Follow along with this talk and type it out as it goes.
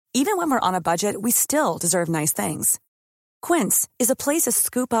Even when we're on a budget, we still deserve nice things. Quince is a place to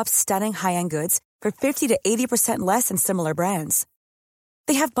scoop up stunning high-end goods for 50 to 80% less than similar brands.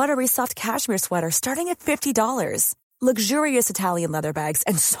 They have buttery soft cashmere sweaters starting at $50, luxurious Italian leather bags,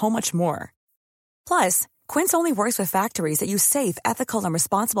 and so much more. Plus, Quince only works with factories that use safe, ethical, and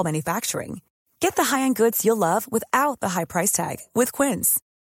responsible manufacturing. Get the high-end goods you'll love without the high price tag with Quince.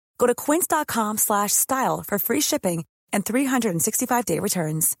 Go to quince.com/style for free shipping and 365-day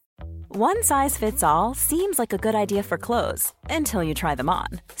returns. One size fits all seems like a good idea for clothes until you try them on.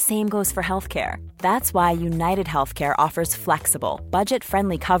 Same goes for healthcare. That's why United Healthcare offers flexible,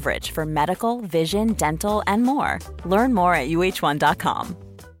 budget-friendly coverage for medical, vision, dental, and more. Learn more at uh1.com.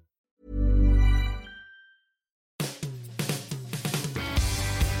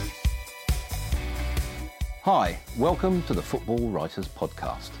 Hi, welcome to the Football Writers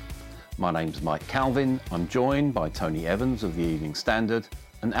Podcast. My name's Mike Calvin. I'm joined by Tony Evans of the Evening Standard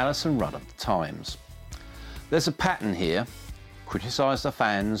and Alison Rudd of the Times. There's a pattern here: criticise the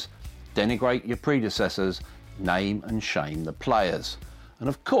fans, denigrate your predecessors, name and shame the players, and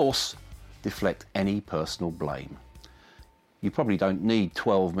of course, deflect any personal blame. You probably don't need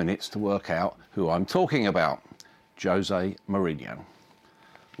 12 minutes to work out who I'm talking about: Jose Mourinho.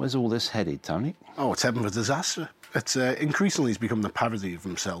 Where's all this headed, Tony? Oh, it's heading for disaster. It's increasingly he's become the parody of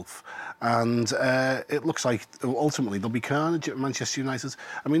himself, and it looks like ultimately there'll be carnage at Manchester United.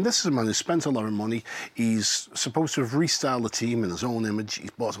 I mean, this is a man who spent a lot of money. He's supposed to have restyled the team in his own image.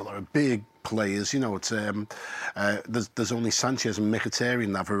 He's bought a lot of big players. You know, it's there's only Sanchez and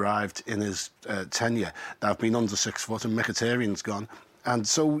Mkhitaryan that have arrived in his tenure that have been under 6 foot, and Mkhitaryan's gone. And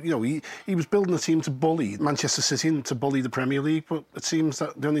so, you know, he was building a team to bully Manchester City and to bully the Premier League, but it seems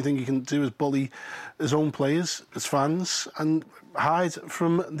that the only thing he can do is bully his own players, his fans, and hide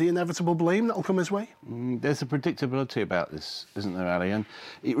from the inevitable blame that'll come his way. There's a predictability about this, isn't there, Ali? And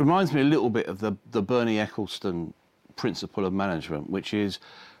it reminds me a little bit of the Bernie Ecclestone principle of management, which is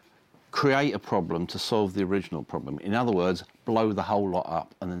create a problem to solve the original problem. In other words, blow the whole lot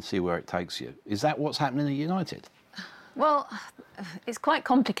up and then see where it takes you. Is that what's happening at United? Well, it's quite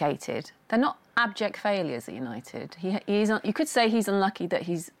complicated. They're not abject failures at United. You could say he's unlucky that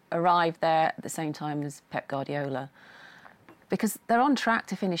he's arrived there at the same time as Pep Guardiola, because they're on track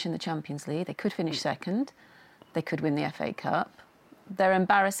to finish in the Champions League. They could finish second. They could win the FA Cup. Their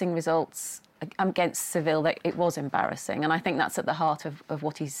embarrassing results against Seville, it was embarrassing. And I think that's at the heart of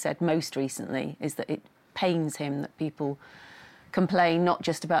what he's said most recently, is that it pains him that people complain not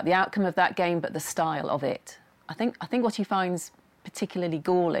just about the outcome of that game, but the style of it. I think what he finds particularly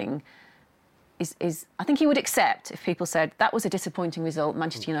galling is I think he would accept if people said that was a disappointing result,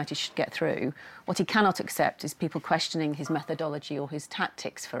 Manchester United should get through. What he cannot accept is people questioning his methodology or his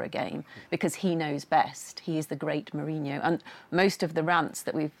tactics for a game, because he knows best. He is the great Mourinho. And most of the rants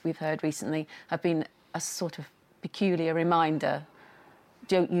that we've heard recently have been a sort of peculiar reminder.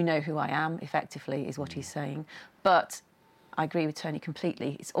 Don't you know who I am, effectively, is what he's saying. But I agree with Tony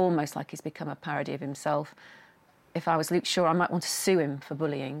completely. It's almost like he's become a parody of himself. If I was Luke Shaw, I might want to sue him for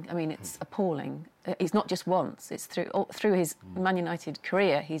bullying. I mean, it's appalling. It's not just once. It's through his Man United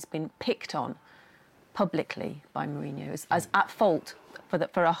career, he's been picked on publicly by Mourinho as at fault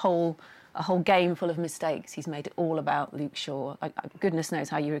for a whole game full of mistakes. He's made it all about Luke Shaw. Goodness knows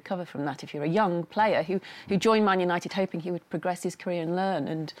how you recover from that if you're a young player who joined Man United hoping he would progress his career and learn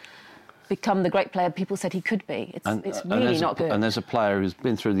and become the great player people said he could be. It's really not good. And there's a player who's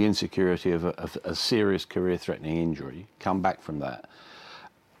been through the insecurity of a serious career-threatening injury, come back from that.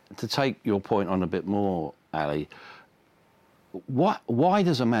 To take your point on a bit more, Ali, why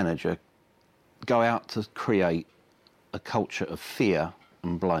does a manager go out to create a culture of fear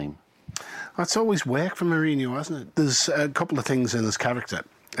and blame? That's always worked for Mourinho, hasn't it? There's a couple of things in his character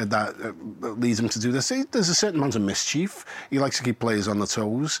that leads him to do this. There's a certain amount of mischief. He likes to keep players on their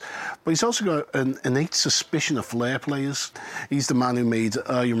toes, but he's also got an innate suspicion of flair players. He's the man who made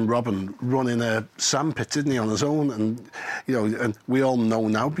Arjen Robben run in a sandpit, didn't he, on his own? And you know, and we all know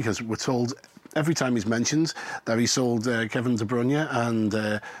now because we're told every time he's mentioned that he sold Kevin De Bruyne and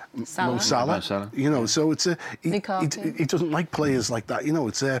Mo Salah. You know, so it's he doesn't like players like that. You know,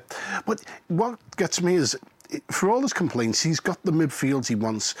 it's but what gets me is, for all his complaints, he's got the midfield he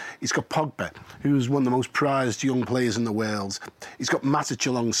wants. He's got Pogba, who's one of the most prized young players in the world. He's got Matic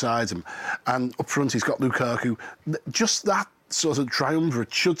alongside him. And up front, he's got Lukaku. Just that sort of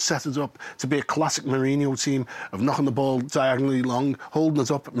triumvirate should set it up to be a classic Mourinho team of knocking the ball diagonally long, holding it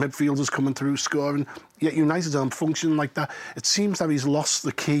up, midfielders coming through, scoring. Yet United aren't functioning like that. It seems that he's lost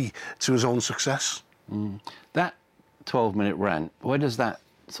the key to his own success. That 12-minute rant, where does that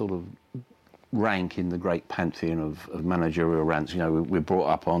sort of rank in the great pantheon of managerial rants? You know, we're brought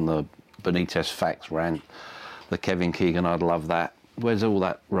up on the Benitez facts rant, the Kevin Keegan, I'd love that. Where's all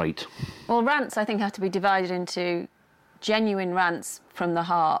that rate? Well, rants, I think, have to be divided into genuine rants from the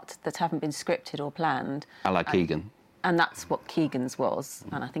heart that haven't been scripted or planned. A la Keegan. And that's what Keegan's was.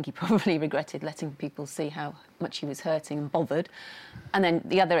 And I think he probably regretted letting people see how much he was hurting and bothered. And then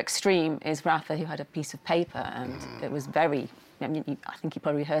the other extreme is Rafa, who had a piece of paper, and it was very... I mean, I think he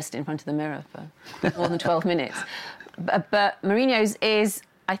probably rehearsed it in front of the mirror for more than 12 minutes. But Mourinho's is,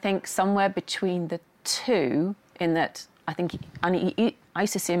 I think, somewhere between the two, in that I think... I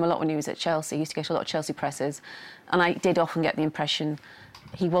used to see him a lot when he was at Chelsea. He used to go to a lot of Chelsea presses. And I did often get the impression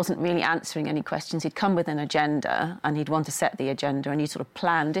he wasn't really answering any questions. He'd come with an agenda and he'd want to set the agenda, and he sort of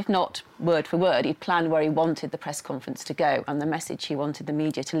planned, if not word for word, he'd planned where he wanted the press conference to go and the message he wanted the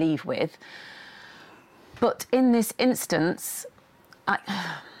media to leave with. But in this instance,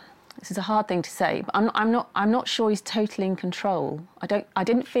 this is a hard thing to say, but I'm not sure he's totally in control. I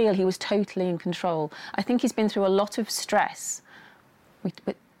didn't feel he was totally in control. I think he's been through a lot of stress.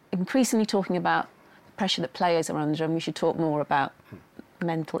 We're increasingly talking about the pressure that players are under, and we should talk more about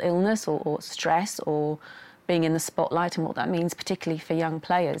mental illness or stress or being in the spotlight and what that means, particularly for young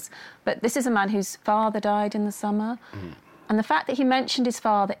players. But this is a man whose father died in the summer. And the fact that he mentioned his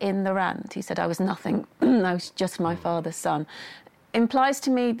father in the rant, he said, I was nothing, I was just my father's son, implies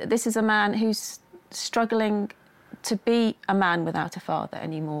to me that this is a man who's struggling to be a man without a father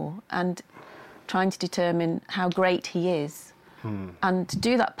anymore and trying to determine how great he is. And to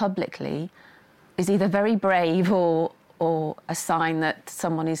do that publicly is either very brave or a sign that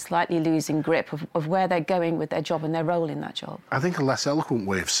someone is slightly losing grip of where they're going with their job and their role in that job. I think a less eloquent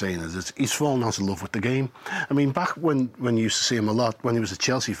way of saying it is he's fallen out of love with the game. I mean, back when you used to see him a lot, when he was at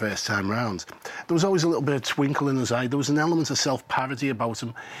Chelsea first time round, there was always a little bit of twinkle in his eye. There was an element of self-parody about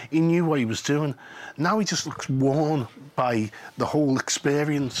him. He knew what he was doing. Now he just looks worn by the whole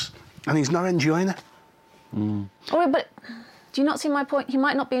experience, and he's not enjoying it. Oh, but... do you not see my point? He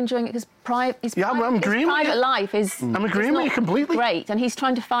might not be enjoying it because his private life is I'm agreeing with you completely. Great, and he's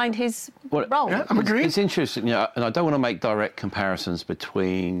trying to find his role. Yeah, I'm agreeing. It's interesting, you know, and I don't want to make direct comparisons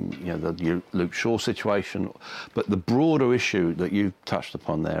between, you know, the Luke Shaw situation, but the broader issue that you touched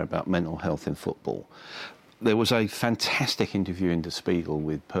upon there about mental health in football. There was a fantastic interview in Der Spiegel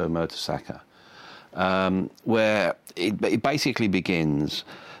with Per Mertesacker, where it basically begins...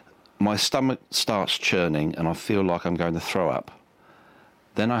 my stomach starts churning and I feel like I'm going to throw up.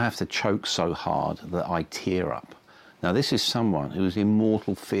 Then I have to choke so hard that I tear up. Now, this is someone who is in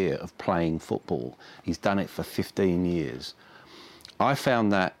mortal fear of playing football. He's done it for 15 years. I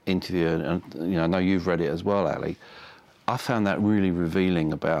found that interview, and you know, I know you've read it as well, Ali. I found that really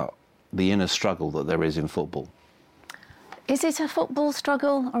revealing about the inner struggle that there is in football. Is it a football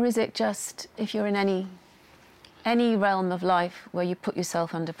struggle, or is it just, if you're in any realm of life where you put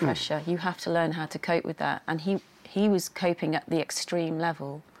yourself under pressure, you have to learn how to cope with that? And he was coping at the extreme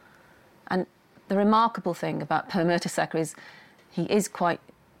level. And the remarkable thing about Per Mertesacker is he is quite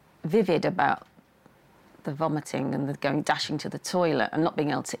vivid about the vomiting and the dashing to the toilet and not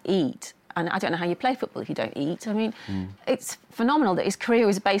being able to eat. And I don't know how you play football if you don't eat. I mean, it's phenomenal that his career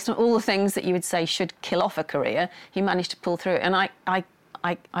was based on all the things that you would say should kill off a career. He managed to pull through it. And I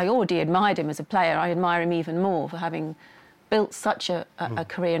already admired him as a player. I admire him even more for having built such a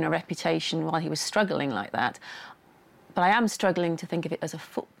career and a reputation while he was struggling like that. But I am struggling to think of it as a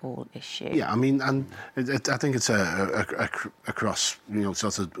football issue. Yeah, I mean, and I think it's across, you know,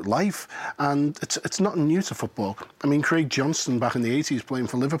 sort of life, and it's not new to football. I mean, Craig Johnston back in the 80s playing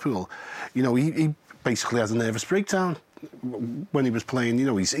for Liverpool, you know, he basically had a nervous breakdown when he was playing. You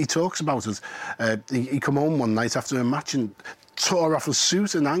know, he talks about it. He come home one night after a match and tore off his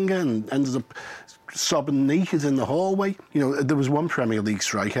suit in anger and ended up sobbing naked in the hallway. You know, there was one Premier League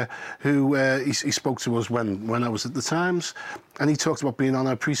striker who he spoke to us when I was at the Times, and he talked about being on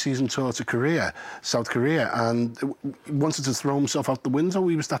a pre-season tour to South Korea, and wanted to throw himself out the window.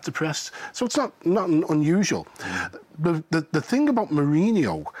 He was that depressed. So it's not unusual. The thing about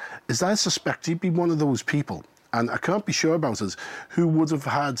Mourinho is that I suspect he'd be one of those people, and I can't be sure about it, who would have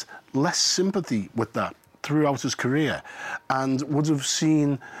had less sympathy with that throughout his career and would have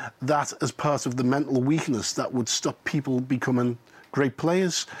seen that as part of the mental weakness that would stop people becoming great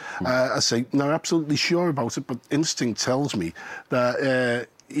players. I say, not absolutely sure about it, but instinct tells me that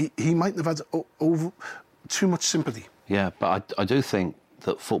he might have had over too much sympathy. Yeah, but I do think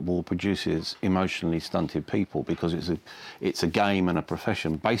that football produces emotionally stunted people because it's a game and a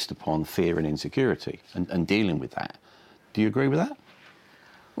profession based upon fear and insecurity and dealing with that. Do you agree with that?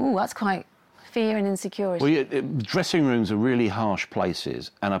 Ooh, that's quite... fear and insecurity. Well, dressing rooms are really harsh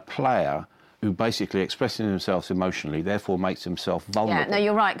places, and a player who basically expressing himself emotionally, therefore makes himself vulnerable. Yeah, no,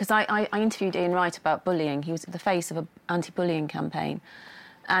 you're right, because I interviewed Ian Wright about bullying. He was the face of an anti-bullying campaign,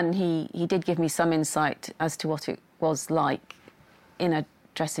 and he did give me some insight as to what it was like in a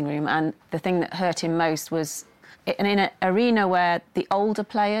dressing room, and the thing that hurt him most was in an arena where the older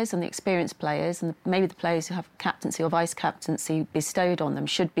players and the experienced players, and maybe the players who have captaincy or vice-captaincy bestowed on them,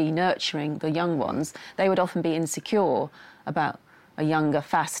 should be nurturing the young ones. They would often be insecure about a younger,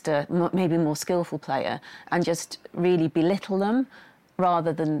 faster, maybe more skillful player, and just really belittle them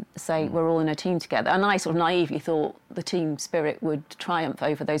rather than say we're all in a team together. And I sort of naively thought the team spirit would triumph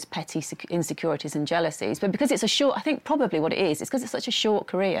over those petty insecurities and jealousies. But because it's a short, I think probably what it is because it's such a short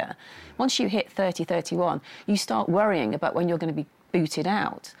career. Once you hit 30, 31, you start worrying about when you're going to be booted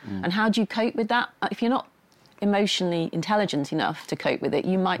out. And how do you cope with that? If you're not emotionally intelligent enough to cope with it,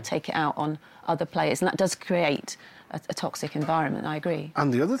 you might take it out on other players. And that does create a toxic environment, I agree.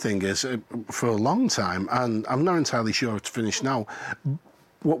 And the other thing is, for a long time, and I'm not entirely sure it's finished now,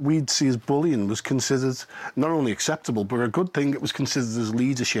 what we'd see as bullying was considered not only acceptable, but a good thing. It was considered as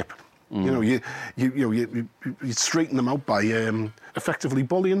leadership. You know, you straighten them out by effectively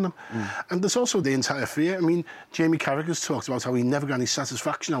bullying them. And there's also the entire fear. I mean, Jamie Carragher's talked about how he never got any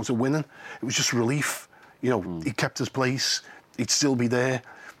satisfaction out of winning. It was just relief. You know, he kept his place. He'd still be there.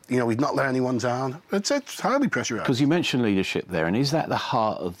 You know, he'd not let anyone down. It's highly pressurised. Because you mentioned leadership there, and is that the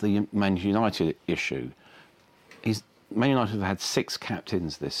heart of the Man United issue? Man United have had 6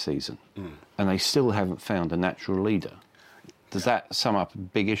 captains this season, and they still haven't found a natural leader. Does that sum up a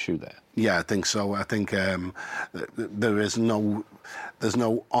big issue there? Yeah, I think so. I think there's no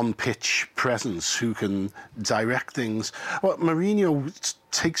on-pitch presence who can direct things. Well, Mourinho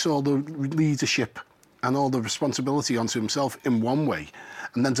takes all the leadership and all the responsibility onto himself in one way,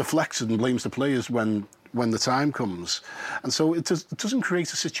 and then deflects it and blames the players when the time comes. And so it doesn't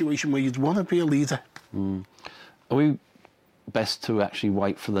create a situation where you'd want to be a leader. Are we best to actually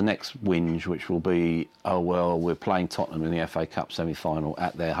wait for the next whinge, which will be, oh, well, we're playing Tottenham in the FA Cup semi-final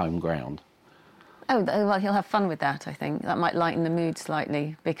at their home ground? Oh, well, he'll have fun with that, I think. That might lighten the mood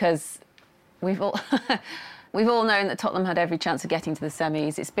slightly, because we've all... We've all known that Tottenham had every chance of getting to the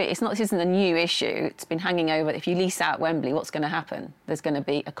semis. This isn't a new issue. It's been hanging over. If you lease out Wembley, what's going to happen? There's going to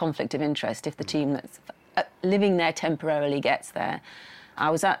be a conflict of interest if the team that's living there temporarily gets there. I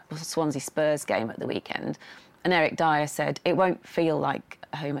was at the Swansea Spurs game at the weekend, and Eric Dyer said it won't feel like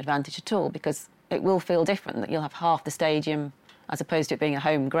a home advantage at all because it will feel different, that you'll have half the stadium, as opposed to it being a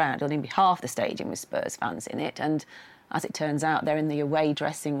home ground, it'll only be half the stadium with Spurs fans in it. And as it turns out, they're in the away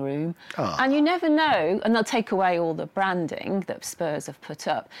dressing room. Oh. And you never know, and they'll take away all the branding that Spurs have put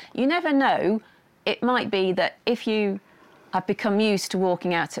up. You never know, it might be that if you have become used to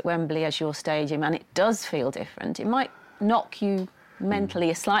walking out at Wembley as your stadium and it does feel different, it might knock you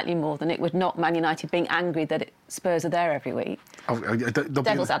mentally slightly more than it would knock Man United being angry that Spurs are there every week.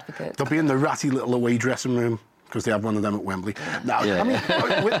 Devil's advocate. They'll be in the ratty little away dressing room, because they have one of them at Wembley. Now, yeah. I mean,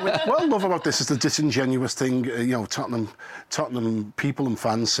 what I love about this is the disingenuous thing, Tottenham people and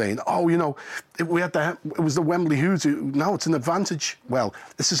fans saying, oh, you know, it was the Wembley hoodoo, now it's an advantage. Well,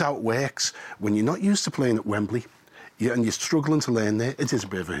 this is how it works. When you're not used to playing at Wembley, and you're struggling to learn there, it is a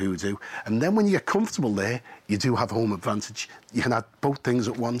bit of a hoodoo. And then when you get comfortable there, you do have home advantage. You can have both things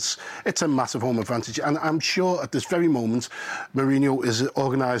at once. It's a massive home advantage. And I'm sure at this very moment, Mourinho is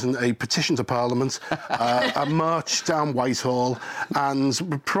organising a petition to Parliament, a march down Whitehall,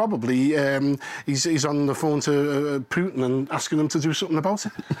 and probably he's on the phone to Putin and asking him to do something about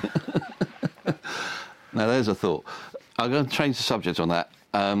it. Now, there's a thought. I'm going to change the subject on that.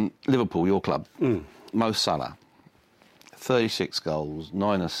 Liverpool, your club, Mo Salah. 36 goals,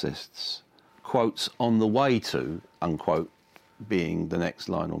 9 assists, quotes on the way to, unquote, being the next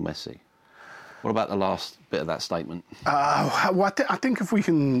Lionel Messi. What about the last bit of that statement? Well, I think if we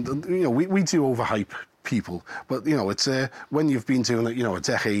can, we do overhype people, but it's when you've been doing it, a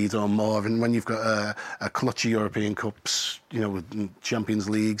decade or more, and when you've got a clutch of European Cups, Champions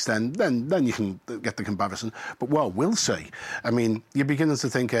Leagues, then you can get the comparison. But what we'll say, I mean, you're beginning to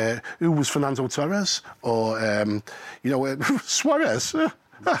think, who was Fernando Torres or Suarez?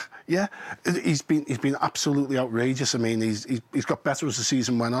 Yeah, he's been absolutely outrageous. I mean, he's got better as the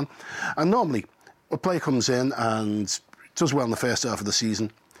season went on, and normally a player comes in and does well in the first half of the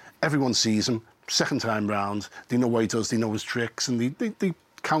season. Everyone sees him. Second time round, they know what he does, they know his tricks, and they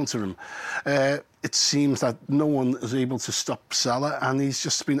counter him. It seems that no one is able to stop Salah, and he's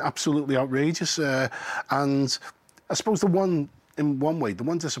just been absolutely outrageous. And I suppose the one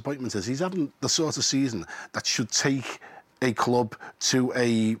disappointment is he's having the sort of season that should take a club to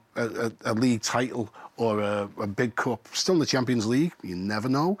a league title or a big cup. Still in the Champions League, you never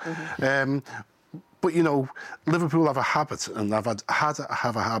know. But, you know, Liverpool have a habit, and have had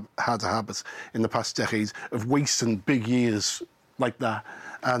a habit in the past decades of wasting big years like that.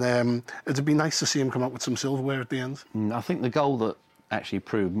 And it'd be nice to see him come up with some silverware at the end. I think the goal that actually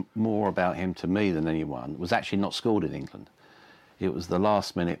proved more about him to me than anyone was actually not scored in England. It was the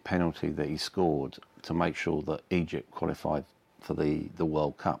last-minute penalty that he scored to make sure that Egypt qualified for the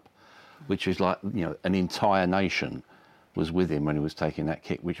World Cup, which is like, you know, an entire nation was with him when he was taking that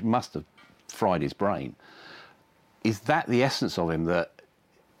kick, which must have fried his brain. Is that the essence of him, that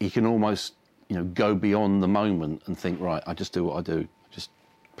he can almost, you know, go beyond the moment and think, right, I just do what I do, just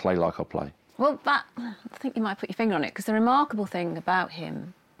play like I play? Well, I think you might put your finger on it, because the remarkable thing about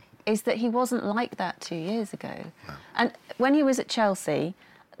him is that he wasn't like that 2 years ago. No. And when he was at Chelsea,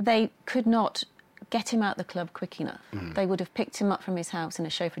 they could not get him out the club quick enough. They would have picked him up from his house in a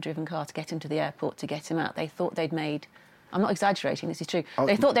chauffeur-driven car to get him to the airport, to get him out. They thought they'd made... I'm not exaggerating, this is true.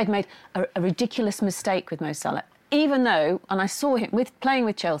 They thought they'd made a ridiculous mistake with Mo Salah, even though, and I saw him playing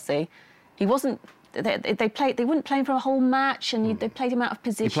with Chelsea, he wasn't... They wouldn't play him for a whole match, and they played him out of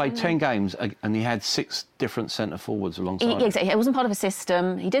position. He played 10 games, and he had 6 different centre-forwards alongside him. Exactly. It wasn't part of a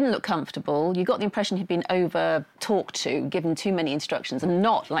system. He didn't look comfortable. You got the impression he'd been over-talked to, given too many instructions, and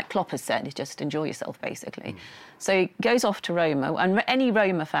not, like Klopp has said, just enjoy yourself, basically. So he goes off to Roma, and any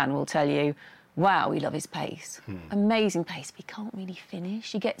Roma fan will tell you, wow, we love his pace. Amazing pace, but he can't really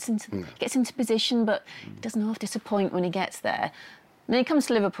finish. He gets into position, but he doesn't half disappoint when he gets there. And then he comes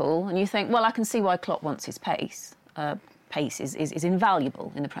to Liverpool, and you think, well, I can see why Klopp wants his pace. Pace is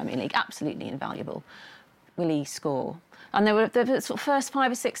invaluable in the Premier League, absolutely invaluable. Will he score? And there were the sort of first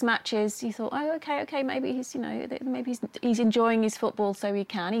 5 or 6 matches. You thought, oh, okay, maybe he's, you know, maybe he's enjoying his football, so he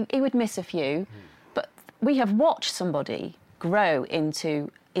can. He would miss a few, but we have watched somebody grow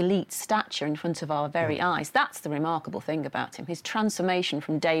into elite stature in front of our very eyes. That's the remarkable thing about him. His transformation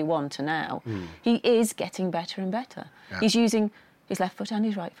from day one to now. He is getting better and better. Yeah. He's using his left foot and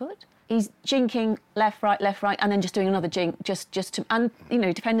his right foot. He's jinking left, right, and then just doing another jink, just to... And, you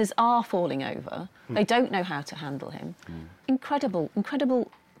know, defenders are falling over. They don't know how to handle him. Incredible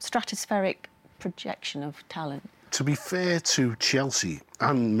stratospheric projection of talent. To be fair to Chelsea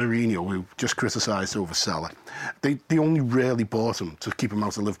and Mourinho, who just criticised over Salah, they only really bought him to keep him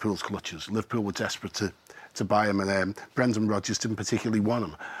out of Liverpool's clutches. Liverpool were desperate to buy him, and Brendan Rodgers didn't particularly want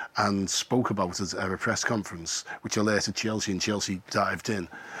him, and spoke about it at a press conference, which alerted Chelsea, and Chelsea dived in.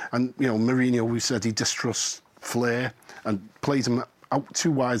 And, you know, Mourinho, we said he distrusts Flair and plays him out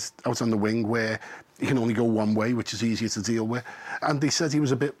too wide out on the wing, where he can only go one way, which is easier to deal with. And they said he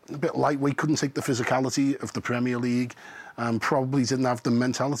was a bit lightweight, couldn't take the physicality of the Premier League, and probably didn't have the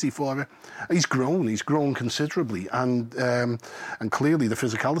mentality for it. He's grown considerably, and clearly the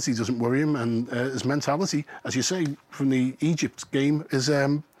physicality doesn't worry him, and his mentality, as you say, from the Egypt game is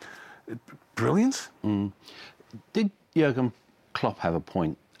brilliant. Did Jurgen Klopp have a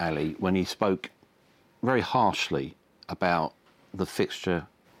point, Ali, when he spoke very harshly about the fixture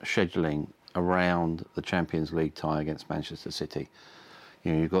scheduling around the Champions League tie against Manchester City?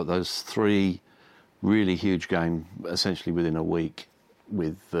 You know, you've got those 3 really huge games essentially within a week,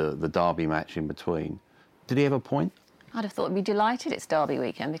 with the derby match in between. Did he have a point? I'd have thought he'd be delighted it's derby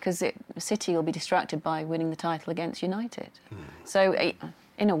weekend, because City will be distracted by winning the title against United. So,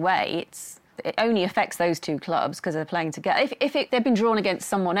 in a way, it only affects those 2 clubs because they're playing together. If they'd been drawn against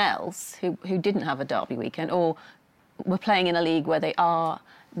someone else who didn't have a derby weekend, or were playing in a league where they are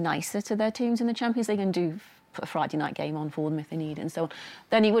nicer to their teams in the Champions League and do put a Friday night game on for them if they need it and so on,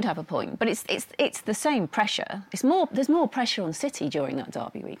 then he would have a point. But it's the same pressure. There's more pressure on City during that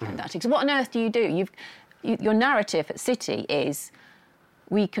derby weekend, actually. Because what on earth do you do? Your narrative at City is,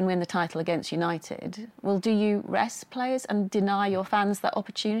 we can win the title against United. Well, do you rest players and deny your fans that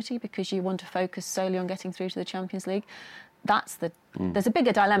opportunity because you want to focus solely on getting through to the Champions League? There's a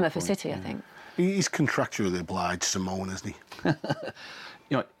bigger dilemma for City, I think. He's contractually obliged, Simone, isn't he?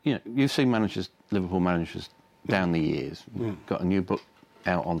 You know, you've seen Liverpool managers down the years. Got a new book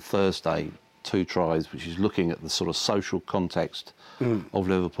out on Thursday, 2 Tries, which is looking at the sort of social context of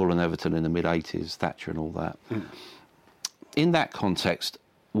Liverpool and Everton in the mid-80s, Thatcher and all that. In that context,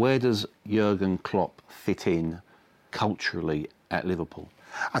 where does Jurgen Klopp fit in culturally at Liverpool?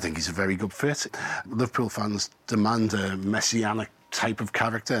 I think he's a very good fit. Liverpool fans demand a messianic type of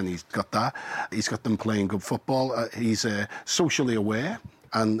character, and he's got that. He's got them playing good football. He's socially aware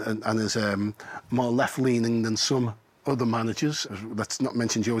and is more left-leaning than some other managers. Let's not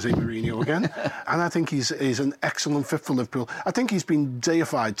mention Jose Mourinho again. And I think he's an excellent fit for Liverpool. I think he's been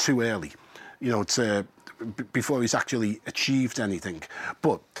deified too early. You know, before he's actually achieved anything.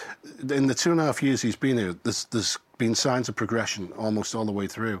 But in the 2.5 years he's been here, there's been signs of progression almost all the way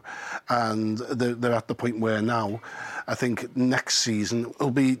through. And they're at the point where now, I think next season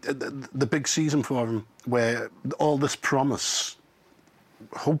will be the big season for him, where all this promise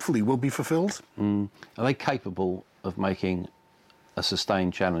hopefully will be fulfilled. Are they capable of making a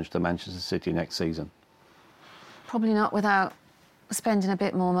sustained challenge to Manchester City next season? Probably not without spending a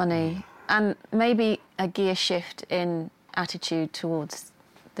bit more money and maybe a gear shift in attitude towards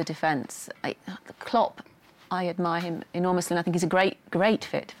the defence. Klopp, I admire him enormously, and I think he's a great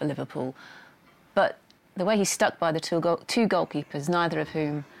fit for Liverpool. But the way he's stuck by the two goalkeepers, neither of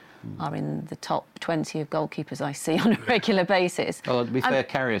whom are in the top 20 of goalkeepers I see on a regular basis. Well, to be fair,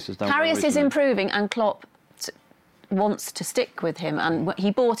 Karius has done well Karius is recently. improving, and Klopp wants to stick with him, and he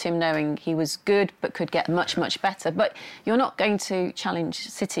bought him knowing he was good but could get much, much better. But you're not going to challenge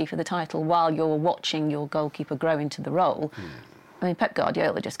City for the title while you're watching your goalkeeper grow into the role. I mean, Pep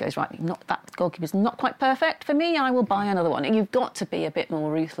Guardiola just goes, right, that goalkeeper's not quite perfect for me, I will buy another one. And you've got to be a bit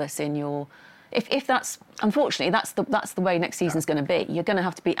more ruthless in your... If that's... Unfortunately, that's the way next season's going to be. You're going to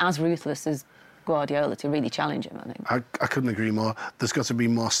have to be as ruthless as Guardiola to really challenge him, I think. I couldn't agree more. There's got to be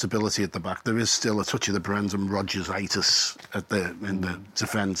more stability at the back. There is still a touch of the Brendan Rodgers-itis in the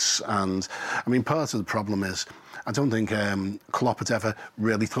defence. And, I mean, part of the problem is, I don't think Klopp had ever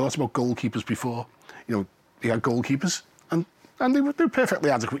really thought about goalkeepers before. You know, he had goalkeepers, and they were perfectly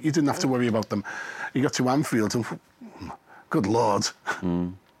adequate. You didn't have to worry about them. You got to Anfield and, good Lord.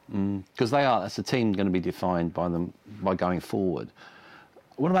 Because that's a team going to be defined by going forward.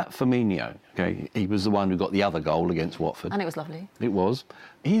 What about Firmino? Okay, he was the one who got the other goal against Watford. And it was lovely. It was.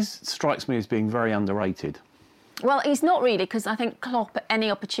 He strikes me as being very underrated. Well, he's not really, because I think Klopp, at any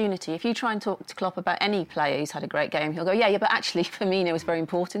opportunity, if you try and talk to Klopp about any player who's had a great game, he'll go, yeah, but actually Firmino is very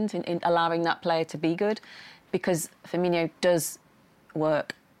important in allowing that player to be good, because Firmino does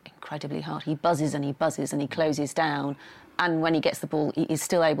work incredibly hard. He buzzes and he closes down, and when he gets the ball, he is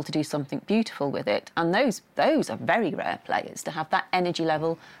still able to do something beautiful with it. And those are very rare players, to have that energy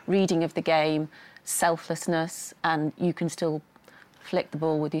level, reading of the game, selflessness, and you can still flick the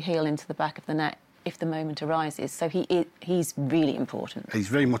ball with your heel into the back of the net if the moment arises. So he's really important. He's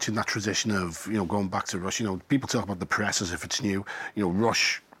very much in that tradition of, going back to Rush. People talk about the press as if it's new.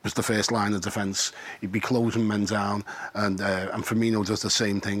 Rush was the first line of defence. He'd be closing men down, and Firmino does the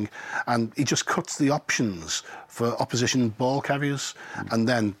same thing. And he just cuts the options for opposition ball carriers. And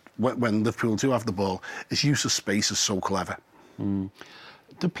then when Liverpool do have the ball, his use of space is so clever. Do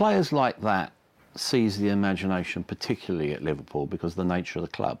players like that seize the imagination, particularly at Liverpool, because of the nature of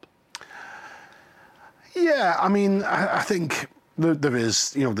the club? Yeah, I mean, I think there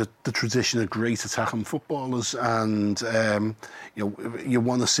is, the tradition of great attacking footballers, and you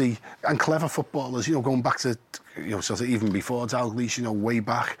want to see, and clever footballers, going back to, sort of even before Dalglish, way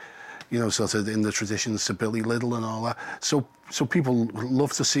back, sort of in the traditions to Billy Liddell and all that. So people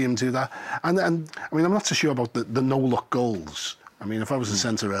love to see him do that. And I mean, I'm not so sure about the no-look goals. I mean, if I was a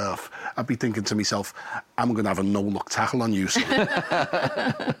centre half, I'd be thinking to myself, I'm going to have a no-look tackle on you,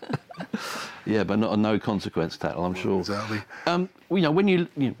 son. Yeah, but not a no-consequence tackle, I'm sure. Exactly. We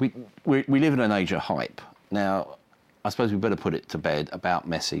live in an age of hype. Now, I suppose we better put it to bed about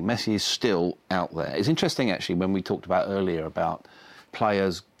Messi. Messi is still out there. It's interesting, actually, when we talked about earlier about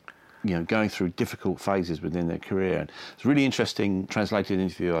players, going through difficult phases within their career. And it's a really interesting translated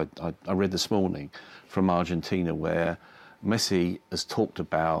interview I read this morning from Argentina, where Messi has talked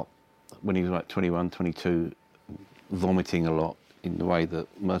about when he was like 21, 22, vomiting a lot in the way that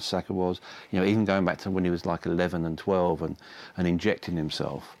Mertesacker was, even going back to when he was like 11 and 12 and injecting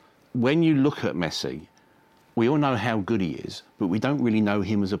himself. When you look at Messi, we all know how good he is, but we don't really know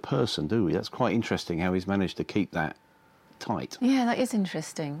him as a person, do we? That's quite interesting how he's managed to keep that tight. Yeah, that is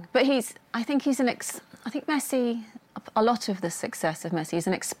interesting. But I think Messi, a lot of the success of Messi is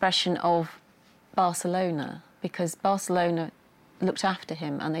an expression of Barcelona, because Barcelona looked after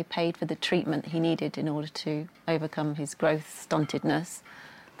him and they paid for the treatment he needed in order to overcome his growth stuntedness.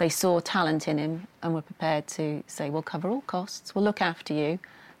 They saw talent in him and were prepared to say, we'll cover all costs, we'll look after you.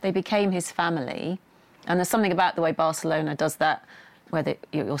 They became his family. And there's something about the way Barcelona does that, whether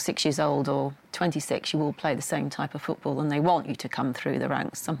you're 6 years old or 26, you all play the same type of football and they want you to come through the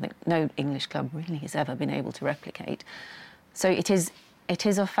ranks, something no English club really has ever been able to replicate. So it is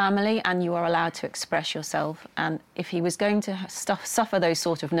a family, and you are allowed to express yourself. And if he was going to suffer those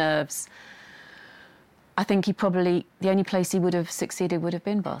sort of nerves, I think the only place he would have succeeded would have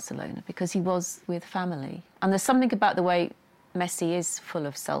been Barcelona, because he was with family. And there's something about the way Messi is full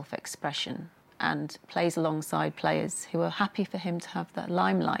of self-expression. and plays alongside players who are happy for him to have that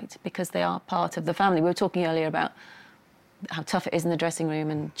limelight because they are part of the family. We were talking earlier about how tough it is in the dressing room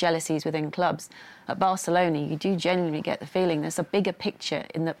and jealousies within clubs. At Barcelona, you do genuinely get the feeling there's a bigger picture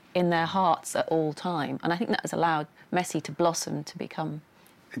in their hearts at all time. And I think that has allowed Messi to blossom to become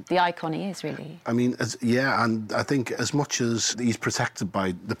the icon he is, really. I mean, and I think as much as he's protected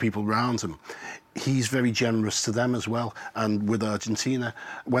by the people around him, he's very generous to them as well. And with Argentina,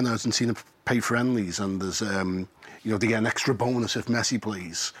 when Argentina play friendlies and there's, they get an extra bonus if Messi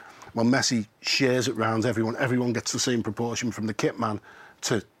plays, well, Messi shares it around everyone. Everyone gets the same proportion from the kit man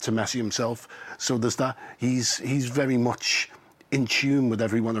to Messi himself. So there's that. He's very much in tune with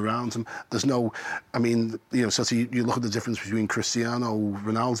everyone around him. There's no, so you look at the difference between Cristiano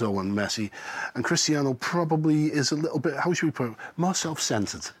Ronaldo and Messi, and Cristiano probably is a little bit, how should we put it, more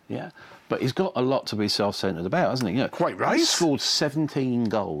self-centred. Yeah, but he's got a lot to be self-centred about, hasn't he? Quite right. He's scored 17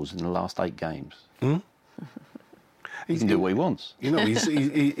 goals in the last 8 games. He can do what he wants. He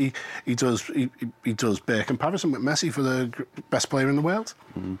does bear comparison with Messi for the best player in the world.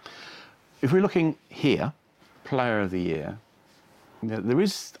 If we're looking here, Player of the Year, there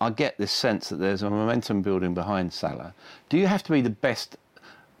is, I get this sense that there's a momentum building behind Salah. Do you have to be the best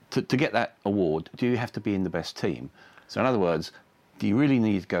to get that award? Do you have to be in the best team? So in other words, do you really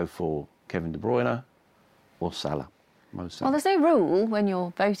need to go for Kevin De Bruyne or Salah? Well, there's no rule when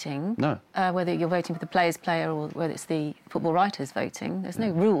you're voting. No. Whether you're voting for the player's player or whether it's the football writers voting. There's no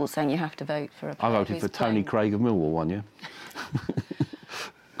rule saying you have to vote for a player. I voted for Tony Craig of Millwall one year.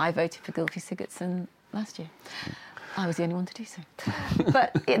 I voted for Gylfi Sigurdsson last year. I was the only one to do so.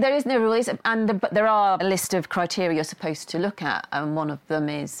 But there is no rule, but there are a list of criteria you're supposed to look at, and one of them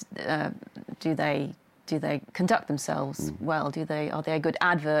is do they conduct themselves well? Are they a good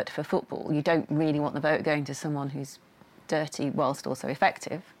advert for football? You don't really want the vote going to someone who's dirty whilst also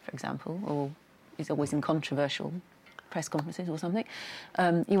effective, for example, or is always in controversial press conferences or something.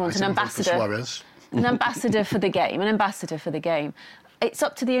 You want an ambassador. An ambassador for the game. It's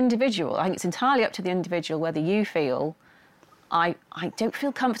up to the individual. I think it's entirely up to the individual whether you feel, I don't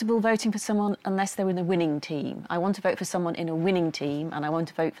feel comfortable voting for someone unless they're in a winning team. I want to vote for someone in a winning team, and I want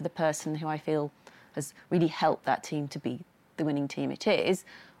to vote for the person who I feel has really helped that team to be the winning team it is,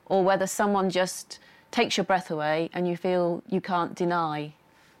 or whether someone just takes your breath away and you feel you can't deny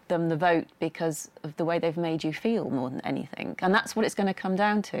them the vote because of the way they've made you feel more than anything. And that's what it's going to come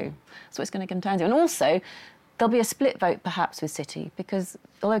down to. And also, there'll be a split vote perhaps with City, because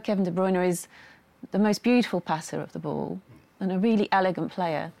although Kevin De Bruyne is the most beautiful passer of the ball and a really elegant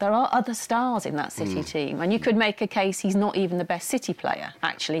player, there are other stars in that City team. And you could make a case he's not even the best City player,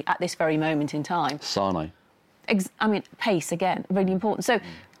 actually, at this very moment in time. Sane. Pace, again, really important. So,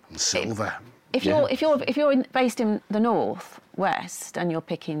 and Silva. If you're based in the North West and you're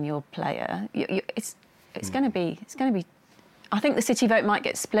picking your player, it's going to be. I think the City vote might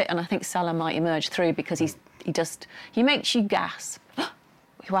get split, and I think Salah might emerge through because he makes you gasp.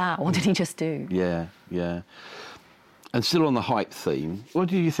 Wow, what did he just do? Yeah. And still on the hype theme, what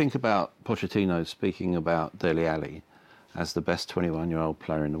do you think about Pochettino speaking about Dele Alli as the best 21-year-old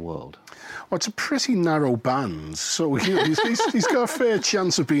player in the world? Well, it's a pretty narrow band, so he's got a fair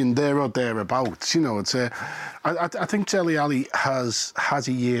chance of being there or thereabouts. I think Dele Alli has had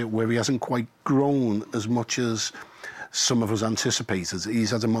a year where he hasn't quite grown as much as some of us anticipated.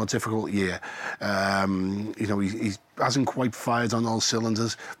 He's had a more difficult year. He hasn't quite fired on all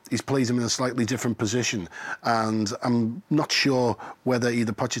cylinders. He's played him in a slightly different position, and I'm not sure whether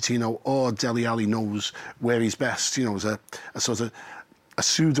either Pochettino or Dele Alli knows where he's best. As a sort of a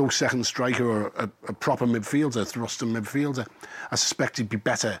pseudo second striker or a proper midfielder, thrusting midfielder. I suspect he'd be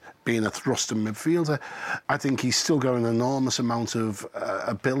better being a thrusting midfielder. I think he's still got an enormous amount of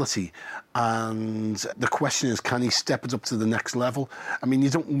ability, and the question is, can he step it up to the next level? I mean, you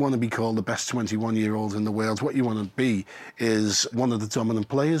don't want to be called the best 21-year-old in the world. What you want to be is one of the dominant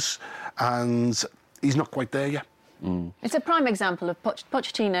players, and he's not quite there yet. It's a prime example of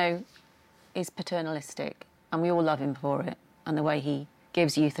Pochettino is paternalistic, and we all love him for it, and the way he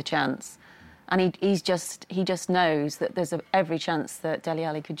gives youth a chance. And he just knows that there's every chance that Dele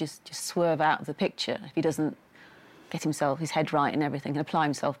Alli could just swerve out of the picture if he doesn't get his head right and everything and apply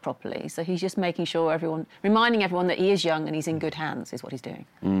himself properly. So he's just making sure reminding everyone that he is young and he's in good hands is what he's doing.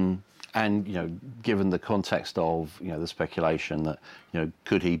 And, given the context of, the speculation that,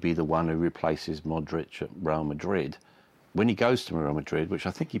 could he be the one who replaces Modric at Real Madrid? When he goes to Real Madrid, which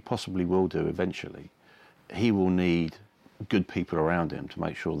I think he possibly will do eventually, he will need good people around him to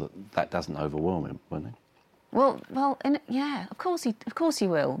make sure that doesn't overwhelm him, won't he? Well, of course he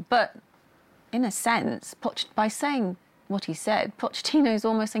will. But in a sense, by saying what he said, Pochettino's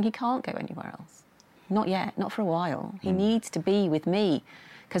almost saying he can't go anywhere else. Not yet, not for a while. He needs to be with me.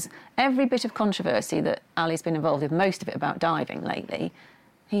 Because every bit of controversy that Ali's been involved with, most of it about diving lately,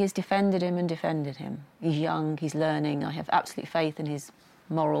 he has defended him and defended him. He's young, he's learning. I have absolute faith in his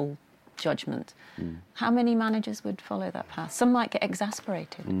moral judgment. How many managers would follow that path? Some might get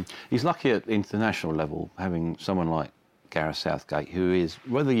exasperated. He's lucky at international level having someone like Gareth Southgate, who is,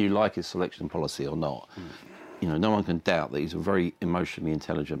 whether you like his selection policy or not, you know, no one can doubt that he's a very emotionally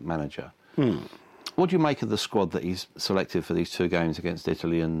intelligent manager. What do you make of the squad that he's selected for these 2 games against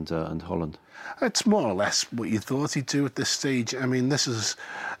Italy and Holland? It's more or less what you thought he'd do at this stage. I mean, this is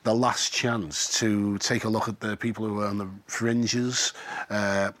the last chance to take a look at the people who are on the fringes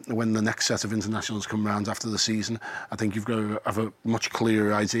when the next set of internationals come round after the season. I think you've got to have a much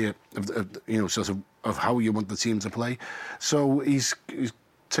clearer idea of how you want the team to play. So he's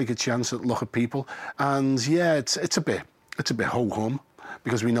take a chance at look at people, and yeah, it's a bit ho-hum.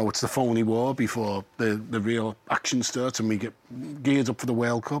 Because we know it's the phony war before the real action starts and we get geared up for the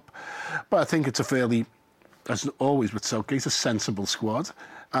World Cup. But I think it's a fairly, as always with Southgate, a sensible squad.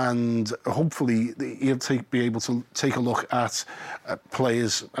 And hopefully he'll be able to take a look at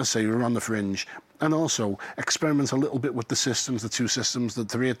players, as I say, who are on the fringe. And also experiment a little bit with the systems, the 2 systems, the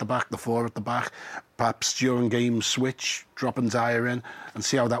 3 at the back, the 4 at the back. Perhaps during games switch, dropping Dyer in and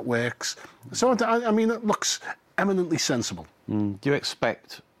see how that works. So, I mean, it looks eminently sensible. Do you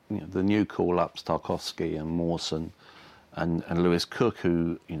expect the new call-ups, Tarkowski and Mawson and Lewis Cook,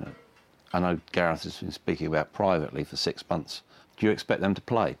 who, I know Gareth has been speaking about privately for 6 months, do you expect them to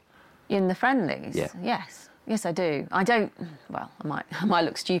play? In the friendlies? Yeah. Yes, I do. I don't, well, I might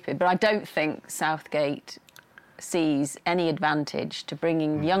look stupid, but I don't think Southgate sees any advantage to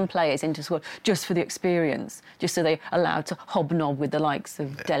bringing young players into squad just for the experience, just so they're allowed to hobnob with the likes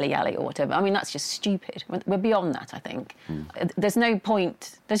of Dele Alli or whatever. I mean, that's just stupid. We're beyond that, I think. There's no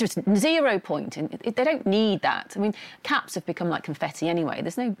point, there's just 0 point. They don't need that. I mean, caps have become like confetti anyway.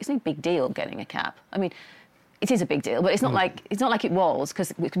 It's no big deal getting a cap. I mean, it is a big deal, but it's not like it was,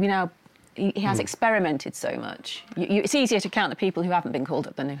 because we now... He has experimented so much. It's easier to count the people who haven't been called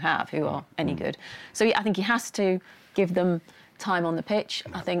up than who are any good. So I think he has to give them time on the pitch.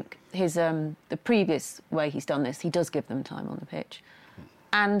 I think his the previous way he's done this, he does give them time on the pitch.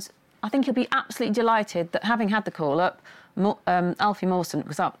 And I think he'll be absolutely delighted that, having had the call-up, Alfie Mawson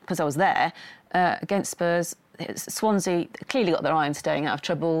was up, because I was there, against Spurs. Swansea clearly got their eye on staying out of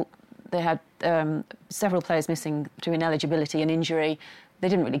trouble. They had several players missing through ineligibility and injury. They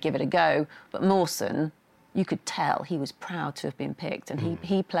didn't really give it a go, but Mawson, you could tell he was proud to have been picked, and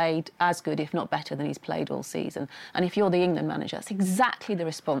he played as good, if not better, than he's played all season. And if you're the England manager, that's exactly the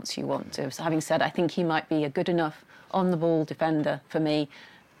response you want to. So having said, I think he might be a good enough on-the-ball defender for me.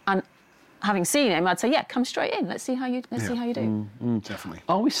 And having seen him, I'd say, yeah, come straight in. Let's see how you do. Definitely.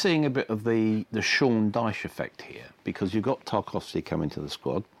 Are we seeing a bit of the Sean Dyche effect here? Because you've got Tarkowski coming to the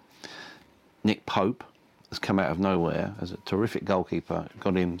squad. Nick Pope has come out of nowhere as a terrific goalkeeper,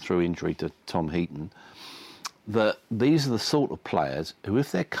 got him through injury to Tom Heaton. That these are the sort of players who,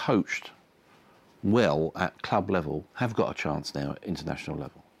 if they're coached well at club level, have got a chance now at international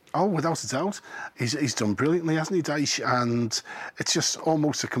level. Oh, without a doubt. He's done brilliantly, hasn't he, Dyche? And it's just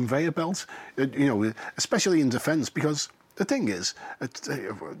almost a conveyor belt, especially in defence, because the thing is,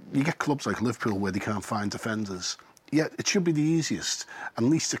 you get clubs like Liverpool where they can't find defenders. Yet it should be the easiest and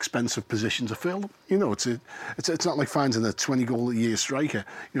least expensive position to fill. It's not like finding a 20-goal-a-year striker.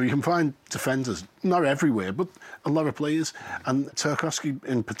 You can find defenders, not everywhere, but a lot of players. And Tarkowski,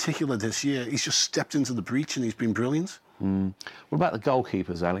 in particular this year, he's just stepped into the breach and he's been brilliant. What about the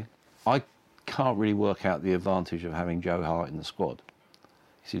goalkeepers, Ali? I can't really work out the advantage of having Joe Hart in the squad.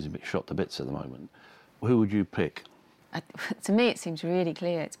 He seems a bit shot to bits at the moment. Who would you pick? To me, it seems really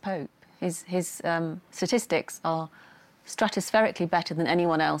clear. It's Pope. His statistics are stratospherically better than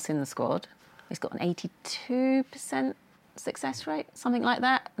anyone else in the squad. He's got an 82% success rate, something like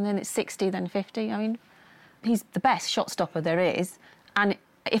that, and then it's 60, then 50. I mean, he's the best shot stopper there is, and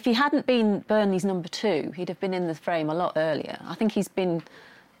if he hadn't been Burnley's number 2, he'd have been in the frame a lot earlier. I think there's been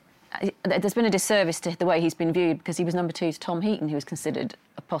a disservice to the way he's been viewed, because he was number 2 to Tom Heaton, who was considered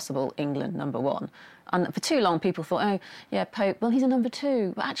a possible England number 1. And for too long, people thought, oh, yeah, Pope, well, he's a number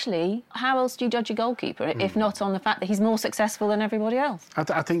 2. But actually, how else do you judge a goalkeeper, if not on the fact that he's more successful than everybody else?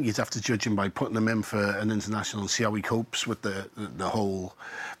 I think you'd have to judge him by putting him in for an international and see how he copes with the whole...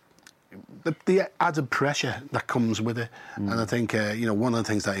 The added pressure that comes with it. And I think, one of the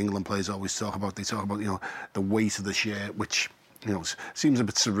things that England players always talk about, they talk about, the weight of the shirt, which... seems a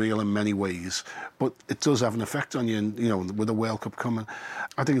bit surreal in many ways, but it does have an effect on you. And with the World Cup coming,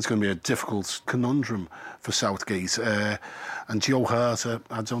 I think it's going to be a difficult conundrum for Southgate. And Joe Hart,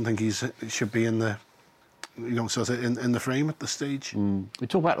 I don't think he should be in the, sort of in the frame at this stage. We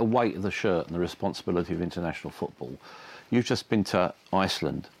talk about the weight of the shirt and the responsibility of international football. You've just been to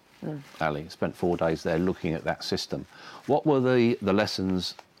Iceland, Ali, spent 4 days there looking at that system. What were the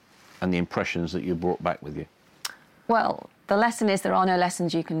lessons and the impressions that you brought back with you? Well, the lesson is there are no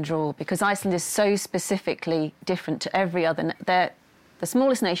lessons you can draw, because Iceland is so specifically different to every other. They're the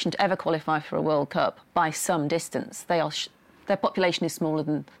smallest nation to ever qualify for a World Cup by some distance. Their population is smaller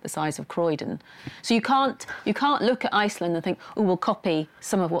than the size of Croydon. So you can't look at Iceland and think, oh, we'll copy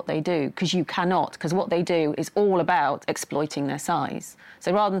some of what they do, because you cannot, because what they do is all about exploiting their size.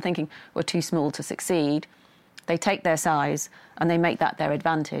 So rather than thinking we're too small to succeed, they take their size and they make that their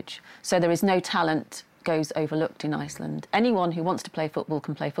advantage. So there is no talent goes overlooked in Iceland. Anyone who wants to play football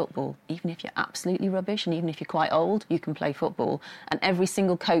can play football. Even if you're absolutely rubbish and even if you're quite old, you can play football. And every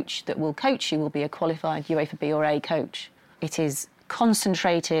single coach that will coach you will be a qualified UEFA B or A coach. It is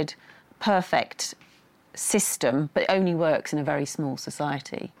concentrated, perfect system, but it only works in a very small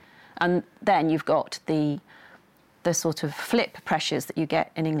society. And then you've got the sort of flip pressures that you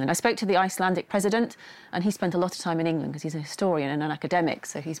get in England. I spoke to the Icelandic president, and he spent a lot of time in England because he's a historian and an academic,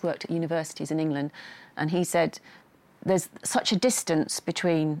 so he's worked at universities in England. And he said there's such a distance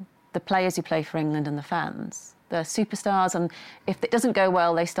between the players who play for England and the fans. They're superstars, and if it doesn't go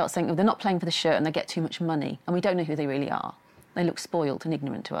well, they start saying, oh, they're not playing for the shirt and they get too much money, and we don't know who they really are. They look spoilt and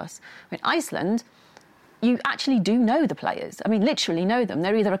ignorant to us. I mean, Iceland, you actually do know the players. I mean, literally know them.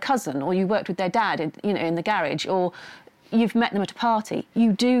 They're either a cousin or you worked with their dad in the garage, or you've met them at a party.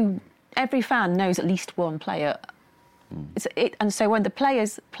 You do. Every fan knows at least one player. And so when the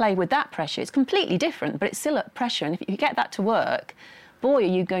players play with that pressure, it's completely different, but it's still a pressure. And if you get that to work, boy, are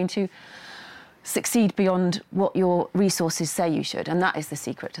you going to succeed beyond what your resources say you should. And that is the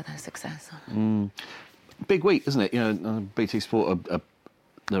secret to their success. Big week, isn't it? BT Sport,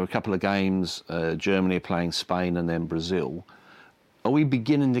 there are a couple of games. Germany are playing Spain and then Brazil. Are we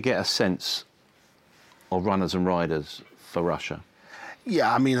beginning to get a sense of runners and riders for Russia?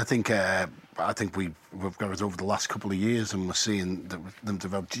 Yeah, I mean, I think we've got it over the last couple of years, and we're seeing them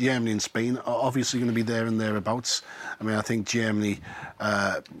develop. Germany and Spain are obviously going to be there and thereabouts. I mean, I think Germany,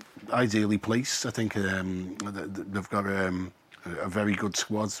 ideally placed. I think they've got a very good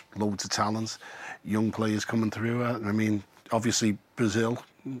squad, loads of talent, young players coming through. I mean, obviously Brazil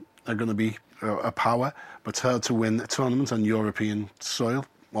are going to be a power, but it's hard to win a tournament on European soil.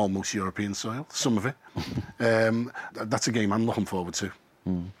 Almost European soil, some of it. That's a game I'm looking forward to.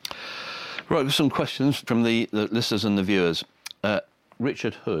 Right, some questions from the listeners and the viewers.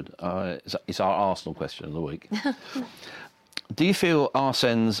 Richard Hood is our Arsenal question of the week. Do you feel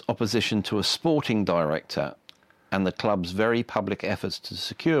Arsene's opposition to a sporting director and the club's very public efforts to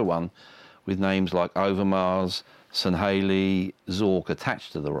secure one, with names like Overmars, Sanhaley, Zorc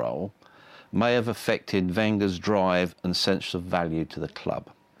attached to the role, may have affected Wenger's drive and sense of value to the club?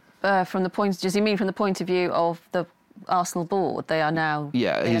 Does he mean from the point of view of the Arsenal board? They are now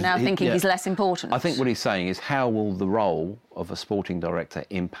thinking he's less important. I think what he's saying is, how will the role of a sporting director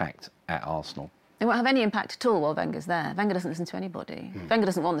impact at Arsenal? It won't have any impact at all while Wenger's there. Wenger doesn't listen to anybody. Wenger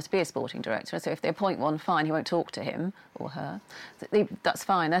doesn't want there to be a sporting director, so if they appoint one, fine, he won't talk to him or her. That's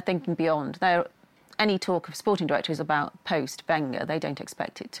fine, they're thinking beyond. Any talk of sporting director is about post-Wenger. They don't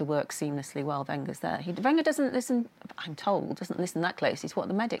expect it to work seamlessly while Wenger's there. Wenger doesn't listen, I'm told, doesn't listen that closely to what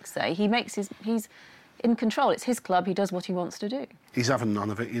the medics say. He's in control. It's his club. He does what he wants to do. He's having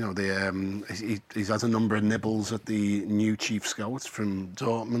none of it. He's had a number of nibbles at the new chief scouts from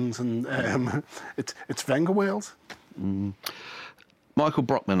Dortmund, and it's Wenger Wales. Michael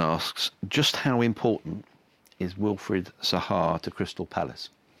Brockman asks, just how important is Wilfried Zaha to Crystal Palace?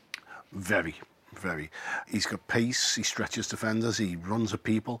 Very. Very. He's got pace, he stretches defenders, he runs at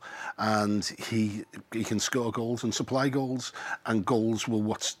people, and he can score goals and supply goals, and goals will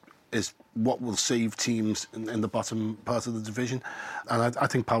what will save teams in the bottom part of the division. And I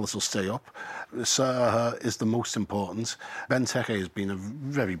think Palace will stay up. Zaha is the most important. Benteke has been a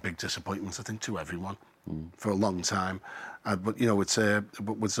very big disappointment, I think, to everyone for a long time. But with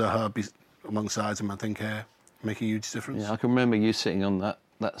Zaha alongside him, I think make a huge difference. Yeah, I can remember you sitting on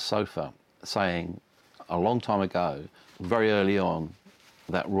that sofa saying a long time ago, very early on,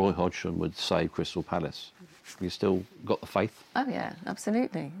 that Roy Hodgson would save Crystal Palace. Have you still got the faith? Oh, yeah,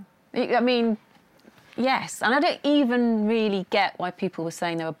 absolutely. I mean, yes. And I don't even really get why people were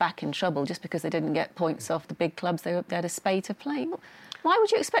saying they were back in trouble just because they didn't get points off the big clubs they had a spate of playing. Why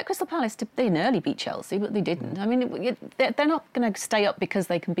would you expect Crystal Palace to... They nearly beat Chelsea, but they didn't. I mean, they're not going to stay up because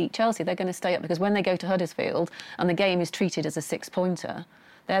they can beat Chelsea. They're going to stay up because when they go to Huddersfield and the game is treated as a six-pointer,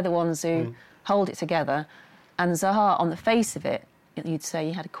 they're the ones who hold it together. And Zaha, on the face of it, you'd say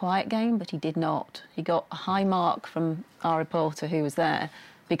he had a quiet game, but he did not. He got a high mark from our reporter who was there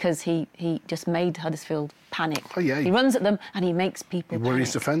because he just made Huddersfield panic. Oh, yeah. He runs at them and he makes people panic. He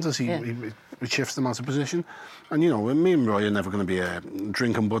worries defenders. He shifts them out of position. And, me and Roy are never going to be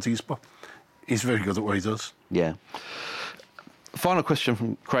drinking buddies, but he's very good at what he does. Yeah. Final question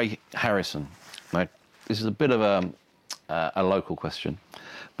from Craig Harrison. Now, this is a bit of a local question,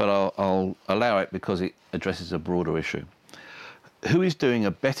 but I'll allow it because it addresses a broader issue. Who is doing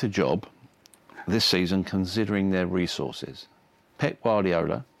a better job this season considering their resources? Pep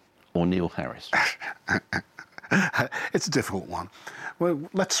Guardiola or Neil Harris? It's a difficult one. Well,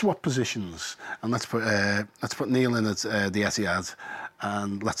 let's swap positions and let's put Neil in at the Etihad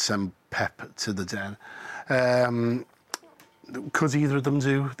and let's send Pep to the Den. Could either of them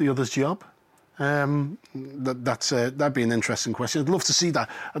do the other's job? That'd be an interesting question. I'd love to see that.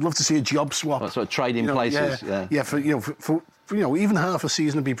 I'd love to see a job swap. Sort of trading places. Yeah. For even half a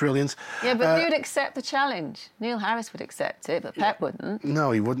season would be brilliant. Yeah, but who would accept the challenge? Neil Harris would accept it, but Pep wouldn't.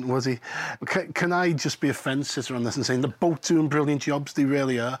 No, he wouldn't, would he? Can I just be a fence-sitter on this and saying they're both doing brilliant jobs? They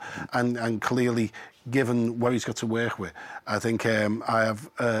really are. And clearly, given what he's got to work with, I think I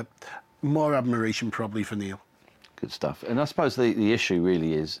have more admiration probably for Neil. Good stuff. And I suppose the issue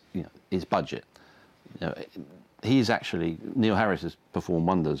really is, his budget. Neil Harris has performed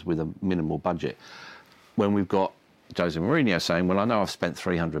wonders with a minimal budget. When we've got Jose Mourinho saying, well, I know I've spent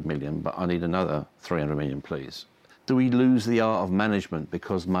 300 million, but I need another 300 million, please. Do we lose the art of management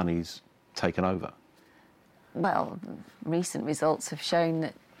because money's taken over? Well, recent results have shown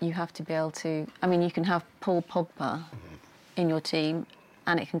that you have to be able to... I mean, you can have Paul Pogba in your team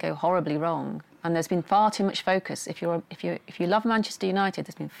and it can go horribly wrong. And there's been far too much focus. If you love Manchester United,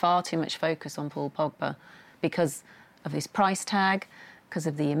 there's been far too much focus on Paul Pogba because of his price tag, because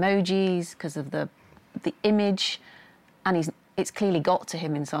of the emojis, because of the image, and it's clearly got to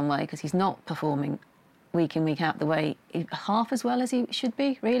him in some way because he's not performing week in, week out the way half as well as he should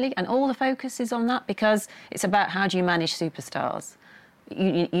be, really. And all the focus is on that because it's about how do you manage superstars.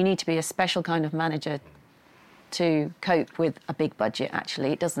 You need to be a special kind of manager to cope with a big budget,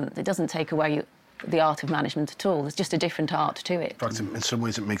 actually. It doesn't take away the art of management at all. There's just a different art to it. In fact, in some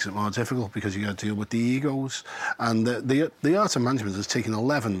ways it makes it more difficult because you got to deal with the egos. And the art of management is taking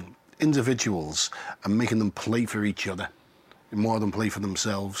 11 individuals and making them play for each other more than play for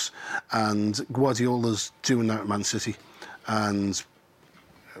themselves. And Guardiola's doing that at Man City. And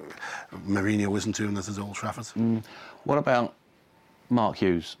Mourinho isn't doing that at Old Trafford. What about Mark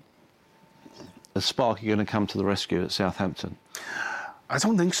Hughes? Is Sparky going to come to the rescue at Southampton? I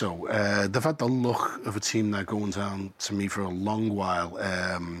don't think so. They've had the look of a team now going down to me for a long while.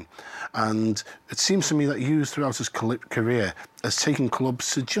 And it seems to me that Hughes, throughout his career, has taken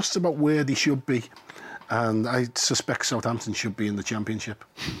clubs to just about where they should be. And I suspect Southampton should be in the Championship.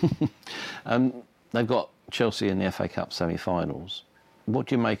 They've got Chelsea in the FA Cup semi-finals. What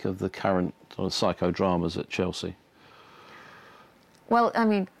do you make of the current sort of psychodramas at Chelsea? Well, I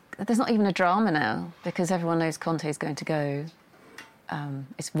mean, there's not even a drama now because everyone knows Conte's going to go.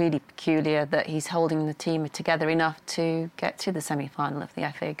 It's really peculiar that he's holding the team together enough to get to the semi-final of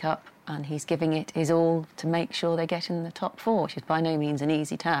the FA Cup, and he's giving it his all to make sure they get in the top four, which is by no means an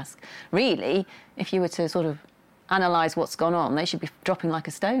easy task. Really, if you were to sort of analyse what's gone on, they should be dropping like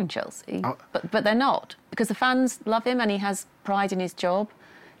a stone, Chelsea. But they're not, because the fans love him and he has pride in his job.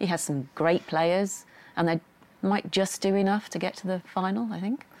 He has some great players, and they might just do enough to get to the final, I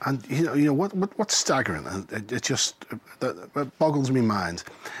think. And what's staggering, and it just that boggles my mind,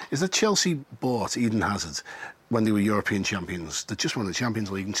 is that Chelsea bought Eden Hazard when they were European champions. They just won the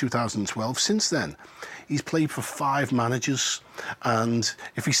Champions League in 2012. Since then, he's played for 5 managers, and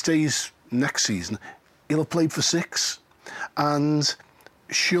if he stays next season, he'll have played for 6. And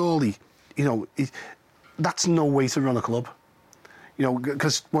surely, that's no way to run a club.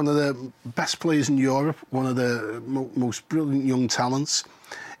 Because one of the best players in Europe, one of the most brilliant young talents,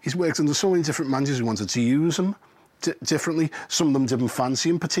 he's worked under so many different managers who wanted to use him differently. Some of them didn't fancy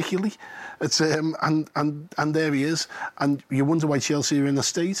him particularly. It's and there he is. And you wonder why Chelsea are in a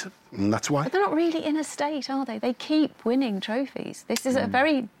state, and that's why. But they're not really in a state, are they? They keep winning trophies. This is a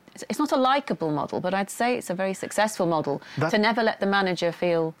very... It's not a likeable model, but I'd say it's a very successful model to never let the manager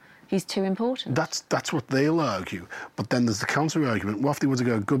feel he's too important. That's what they'll argue. But then there's the counter-argument. What if they were to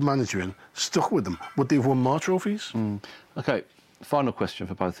get a good manager in, stuck with them? Would they have won more trophies? OK, final question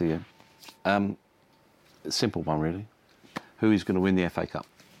for both of you. Simple one, really. Who is going to win the FA Cup?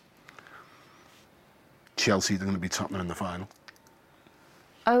 Chelsea, they're going to be Tottenham in the final.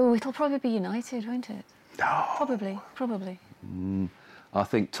 Oh, it'll probably be United, won't it? No. Probably. I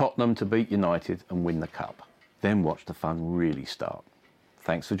think Tottenham to beat United and win the Cup. Then watch the fun really start.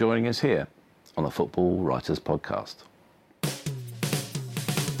 Thanks for joining us here on the Football Writers Podcast.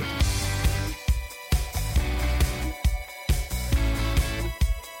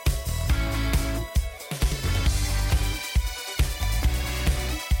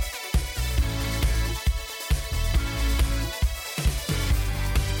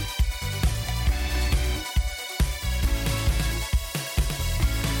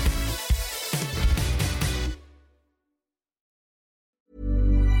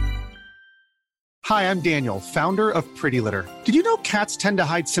 Hi, I'm Daniel, founder of Pretty Litter. Did you know cats tend to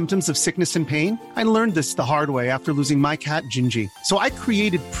hide symptoms of sickness and pain? I learned this the hard way after losing my cat, Gingy. So I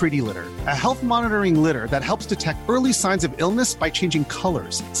created Pretty Litter, a health monitoring litter that helps detect early signs of illness by changing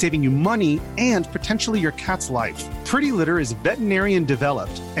colors, saving you money and potentially your cat's life. Pretty Litter is veterinarian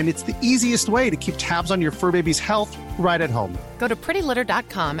developed, and it's the easiest way to keep tabs on your fur baby's health right at home. Go to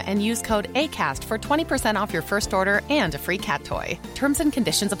prettylitter.com and use code ACAST for 20% off your first order and a free cat toy. Terms and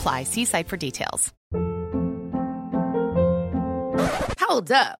conditions apply. See site for details.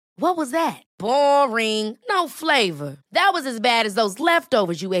 Hold up. What was that? Boring. No flavor. That was as bad as those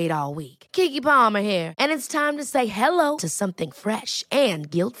leftovers you ate all week. Keke Palmer here. And it's time to say hello to something fresh and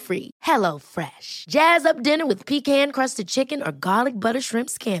guilt-free. Hello Fresh. Jazz up dinner with pecan-crusted chicken or garlic butter shrimp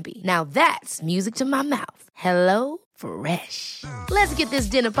scampi. Now that's music to my mouth. Hello Fresh. Let's get this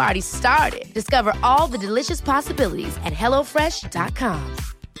dinner party started. Discover all the delicious possibilities at HelloFresh.com.